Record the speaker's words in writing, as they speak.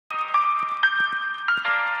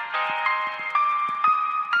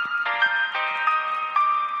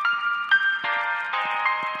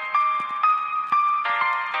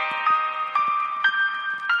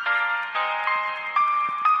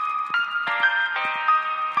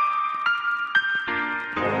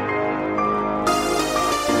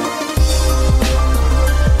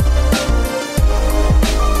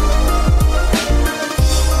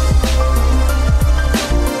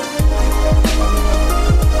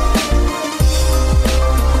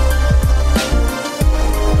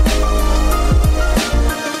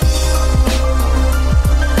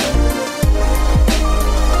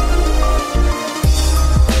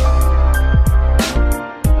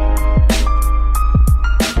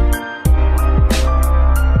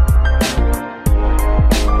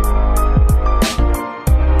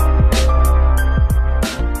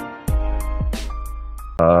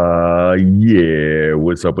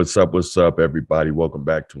What's up? What's up? What's up, everybody? Welcome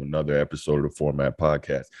back to another episode of the Format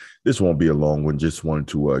Podcast. This won't be a long one. Just wanted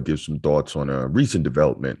to give some thoughts on a recent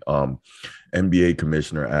development. NBA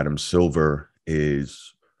Commissioner Adam Silver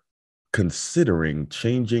is considering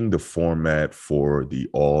changing the format for the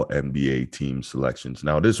All NBA team selections.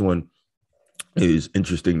 Now, this one is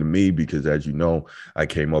interesting to me because, as you know, I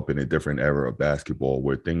came up in a different era of basketball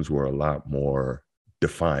where things were a lot more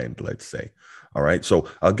defined, let's say. All right, so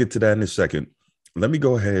I'll get to that in a second. Let me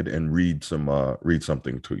go ahead and read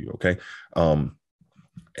something to you, okay?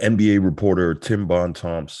 NBA reporter Tim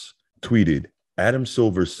Bontemps tweeted, Adam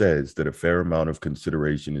Silver says that a fair amount of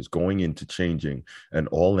consideration is going into changing an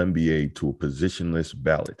All-NBA to a positionless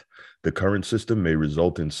ballot. The current system may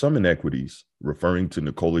result in some inequities, referring to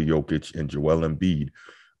Nikola Jokic and Joel Embiid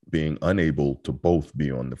being unable to both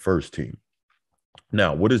be on the first team.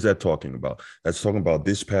 Now, what is that talking about? That's talking about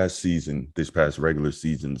this past regular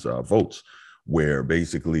season's votes, where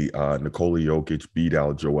basically Nikola Jokic beat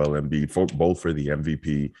out Joel Embiid both for the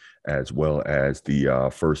MVP as well as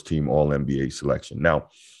the first team All-NBA selection. Now,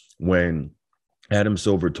 when Adam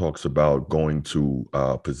Silver talks about going to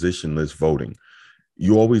positionless voting,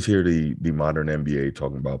 you always hear the modern NBA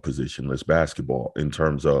talking about positionless basketball in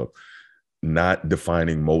terms of not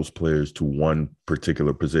defining most players to one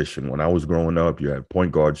particular position. When I was growing up, you had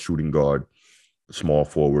point guard, shooting guard, small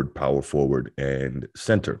forward, power forward, and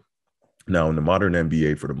center. Now, in the modern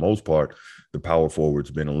NBA, for the most part, the power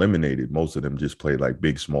forward's been eliminated. Most of them just play like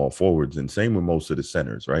big, small forwards, and same with most of the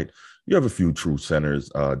centers, right? You have a few true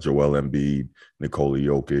centers, Joel Embiid, Nikola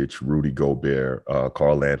Jokic, Rudy Gobert,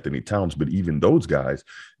 Karl Anthony Towns, but even those guys,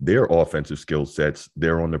 their offensive skill sets,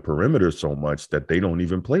 they're on the perimeter so much that they don't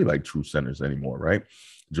even play like true centers anymore, right?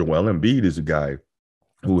 Joel Embiid is a guy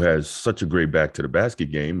who has such a great back to the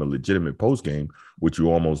basket game, a legitimate post game, which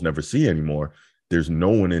you almost never see anymore. There's no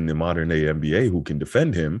one in the modern day NBA who can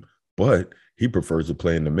defend him, but he prefers to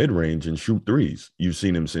play in the mid-range and shoot threes. You've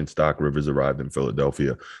seen him since Doc Rivers arrived in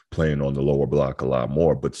Philadelphia playing on the lower block a lot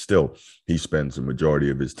more, but still he spends the majority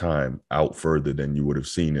of his time out further than you would have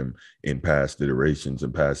seen him in past iterations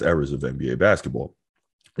and past eras of NBA basketball.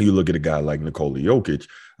 You look at a guy like Nikola Jokic,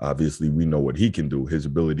 obviously we know what he can do. His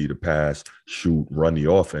ability to pass, shoot, run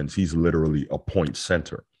the offense, he's literally a point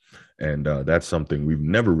center. And that's something we've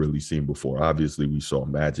never really seen before. Obviously, we saw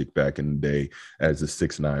Magic back in the day as a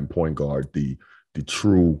 6'9" point guard, the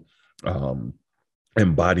true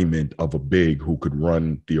embodiment of a big who could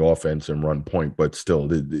run the offense and run point, but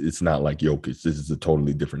still, it's not like Jokic. This is a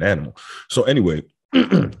totally different animal. So anyway,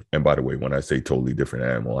 and by the way, when I say totally different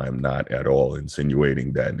animal, I'm not at all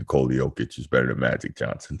insinuating that Nikola Jokic is better than Magic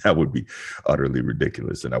Johnson. That would be utterly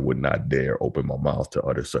ridiculous, and I would not dare open my mouth to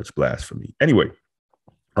utter such blasphemy. Anyway,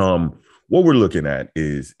 what we're looking at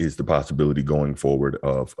is the possibility going forward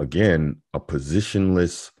of, again, a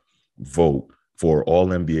positionless vote for all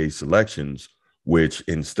NBA selections, which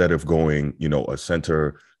instead of going, a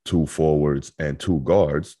center, two forwards, and two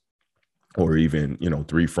guards, or even,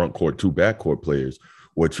 3 front court, 2 backcourt players,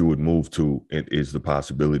 what you would move to is the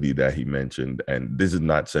possibility that he mentioned, and this is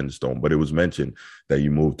not set in stone, but it was mentioned that you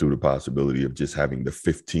move to the possibility of just having the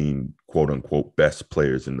 15 quote unquote best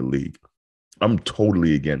players in the league. I'm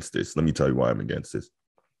totally against this. Let me tell you why I'm against this.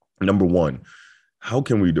 Number one, how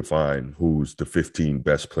can we define who's the 15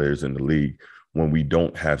 best players in the league when we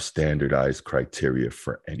don't have standardized criteria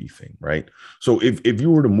for anything, right? So if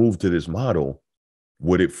you were to move to this model,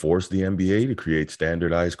 would it force the NBA to create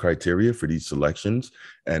standardized criteria for these selections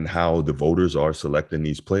and how the voters are selecting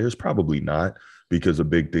these players? Probably not, because a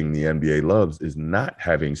big thing the NBA loves is not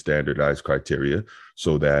having standardized criteria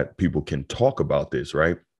so that people can talk about this,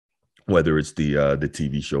 right? Whether it's the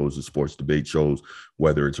TV shows, the sports debate shows,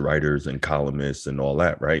 whether it's writers and columnists and all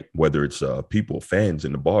that, right? Whether it's people, fans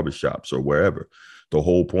in the barbershops or wherever. The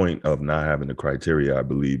whole point of not having the criteria, I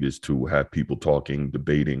believe, is to have people talking,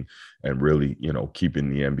 debating, and really, keeping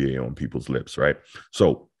the NBA on people's lips, right?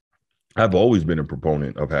 So I've always been a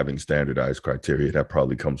proponent of having standardized criteria. That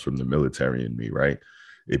probably comes from the military in me, right?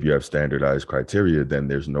 If you have standardized criteria, then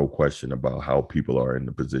there's no question about how people are in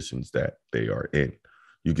the positions that they are in.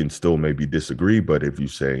 You can still maybe disagree, but if you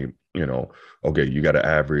say, okay, you got to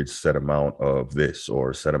average set amount of this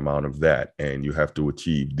or set amount of that, and you have to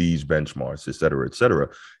achieve these benchmarks, et cetera,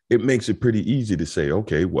 it makes it pretty easy to say,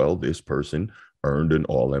 okay, well, this person earned an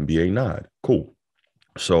All-NBA nod. Cool.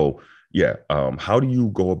 So, yeah, how do you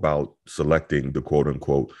go about selecting the quote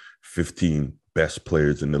unquote 15 best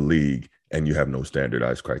players in the league and you have no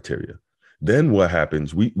standardized criteria? Then what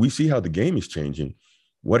happens? We see how the game is changing.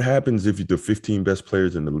 What happens if the 15 best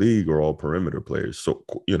players in the league are all perimeter players? So,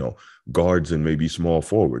 guards and maybe small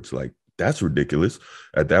forwards. Like, That's ridiculous.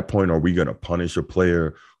 At that point, are we going to punish a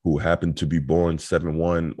player who happened to be born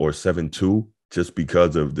 7'1" or 7'2" just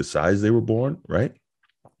because of the size they were born, right?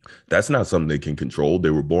 That's not something they can control. They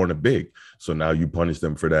were born a big. So now you punish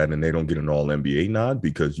them for that and they don't get an all NBA nod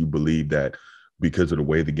because you believe that because of the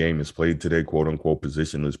way the game is played today, quote unquote,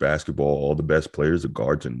 positionless basketball, all the best players are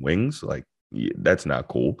guards and wings. Like, yeah, that's not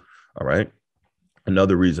cool. All right.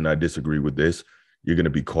 Another reason I disagree with this, you're going to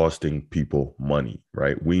be costing people money,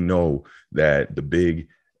 right? We know that the big,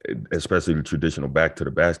 especially the traditional back to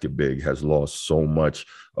the basket big, has lost so much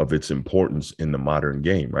of its importance in the modern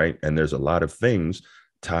game, right? And there's a lot of things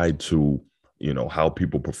tied to, how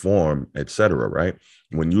people perform, et cetera, right?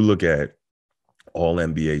 When you look at all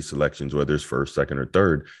NBA selections, whether it's first, second, or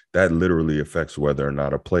third, that literally affects whether or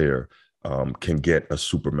not a player can get a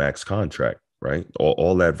supermax contract, right?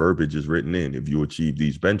 All that verbiage is written in. If you achieve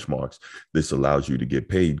these benchmarks, this allows you to get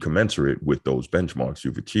paid commensurate with those benchmarks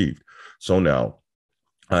you've achieved. So now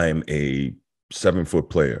I'm a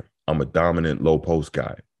 7-foot player. I'm a dominant low post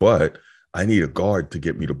guy, but I need a guard to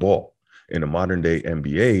get me the ball. In the modern day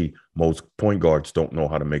NBA, most point guards don't know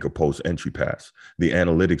how to make a post entry pass. The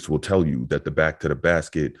analytics will tell you that the back to the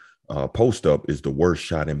basket post up is the worst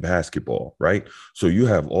shot in basketball, right? So you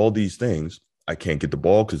have all these things. I can't get the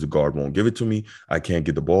ball because the guard won't give it to me. I can't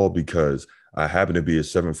get the ball because I happen to be a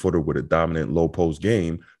 7-footer with a dominant low post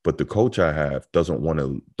game, but the coach I have doesn't want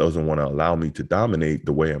to allow me to dominate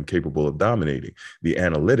the way I'm capable of dominating. The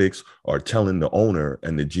analytics are telling the owner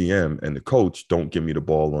and the GM and the coach, don't give me the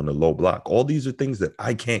ball on the low block. All these are things that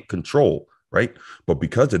I can't control, right? But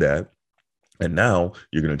because of that, and now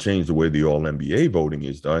you're going to change the way the all NBA voting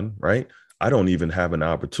is done, right? I don't even have an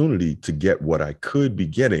opportunity to get what I could be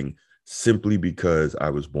getting simply because I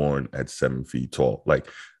was born at 7 feet tall. Like,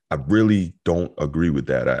 I really don't agree with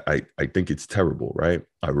that. I think it's terrible, right?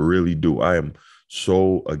 I really do. I am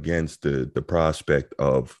so against the prospect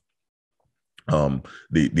of the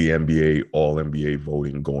NBA all NBA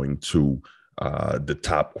voting going to the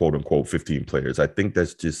top quote unquote 15 players. I think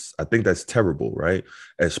that's terrible, right?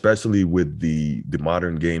 Especially with the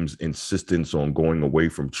modern game's insistence on going away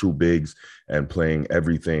from true bigs and playing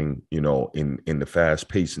everything, in the fast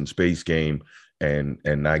pace and space game and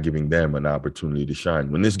not giving them an opportunity to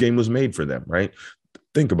shine when this game was made for them, right?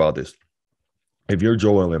 Think about this. If you're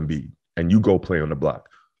Joel Embiid and you go play on the block,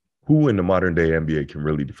 who in the modern day NBA can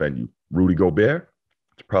really defend you? Rudy Gobert?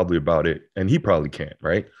 It's probably about it. And he probably can't,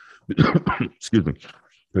 right? Excuse me.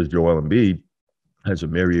 Because Joel Embiid has a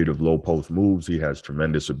myriad of low post moves. He has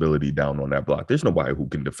tremendous ability down on that block. There's nobody who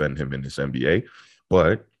can defend him in this NBA.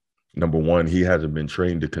 But number one, he hasn't been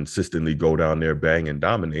trained to consistently go down there, bang, and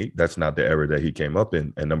dominate. That's not the era that he came up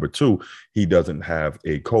in. And number two, he doesn't have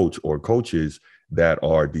a coach or coaches that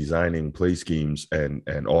are designing play schemes and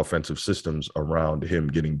offensive systems around him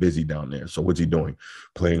getting busy down there. So what's he doing?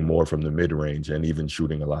 Playing more from the mid-range and even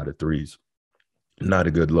shooting a lot of threes. Not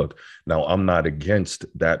a good look. Now, I'm not against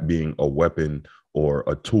that being a weapon or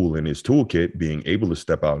a tool in his toolkit, being able to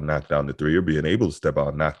step out and knock down the three or being able to step out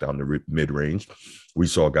and knock down the mid-range. We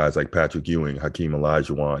saw guys like Patrick Ewing, Hakeem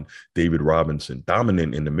Olajuwon, David Robinson,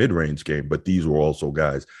 dominant in the mid-range game, but these were also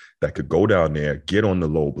guys that could go down there, get on the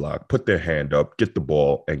low block, put their hand up, get the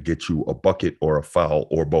ball, and get you a bucket or a foul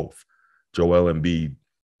or both. Joel Embiid,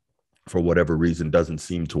 for whatever reason, doesn't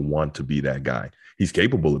seem to want to be that guy. He's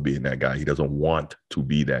capable of being that guy. He doesn't want to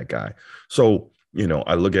be that guy. So,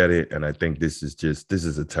 I look at it and I think this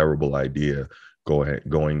is a terrible idea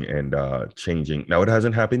going and changing. Now, it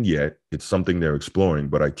hasn't happened yet. It's something they're exploring,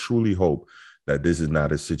 but I truly hope that this is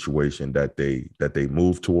not a situation that they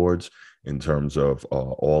move towards in terms of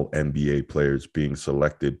all NBA players being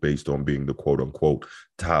selected based on being the quote unquote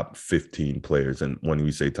top 15 players. And when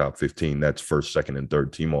we say top 15, that's first, second, and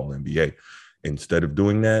third team all NBA. Instead of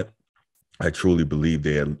doing that, I truly believe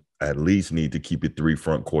they at least need to keep it 3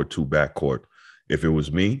 front court, 2 back court. If it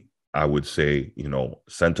was me, I would say,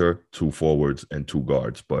 center, 2 forwards, and 2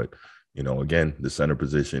 guards. But, again, the center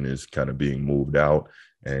position is kind of being moved out.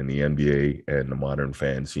 And the NBA and the modern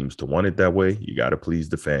fan seems to want it that way. You got to please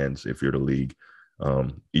the fans if you're the league,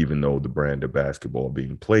 even though the brand of basketball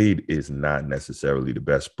being played is not necessarily the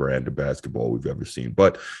best brand of basketball we've ever seen.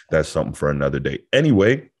 But that's something for another day.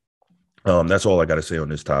 Anyway, that's all I got to say on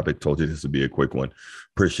this topic. Told you this would be a quick one.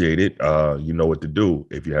 Appreciate it. You know what to do.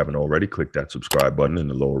 If you haven't already, click that subscribe button in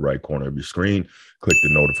the lower right corner of your screen. Click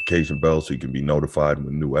the notification bell so you can be notified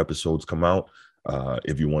when new episodes come out.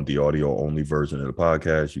 If you want the audio only version of the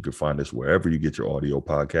podcast, you can find us wherever you get your audio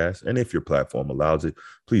podcast. And if your platform allows it,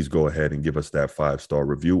 please go ahead and give us that 5-star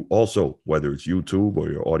review. Also, whether it's YouTube or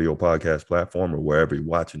your audio podcast platform or wherever you're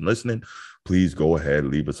watching, listening, please go ahead,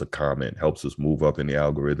 leave us a comment. Helps us move up in the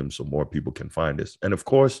algorithm so more people can find us. And of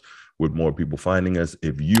course, with more people finding us,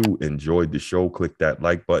 if you enjoyed the show, click that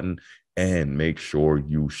like button and make sure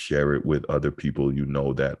you share it with other people you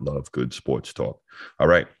know that love good sports talk. All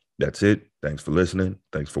right, that's it. Thanks for listening.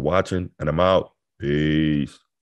 Thanks for watching. And I'm out. Peace.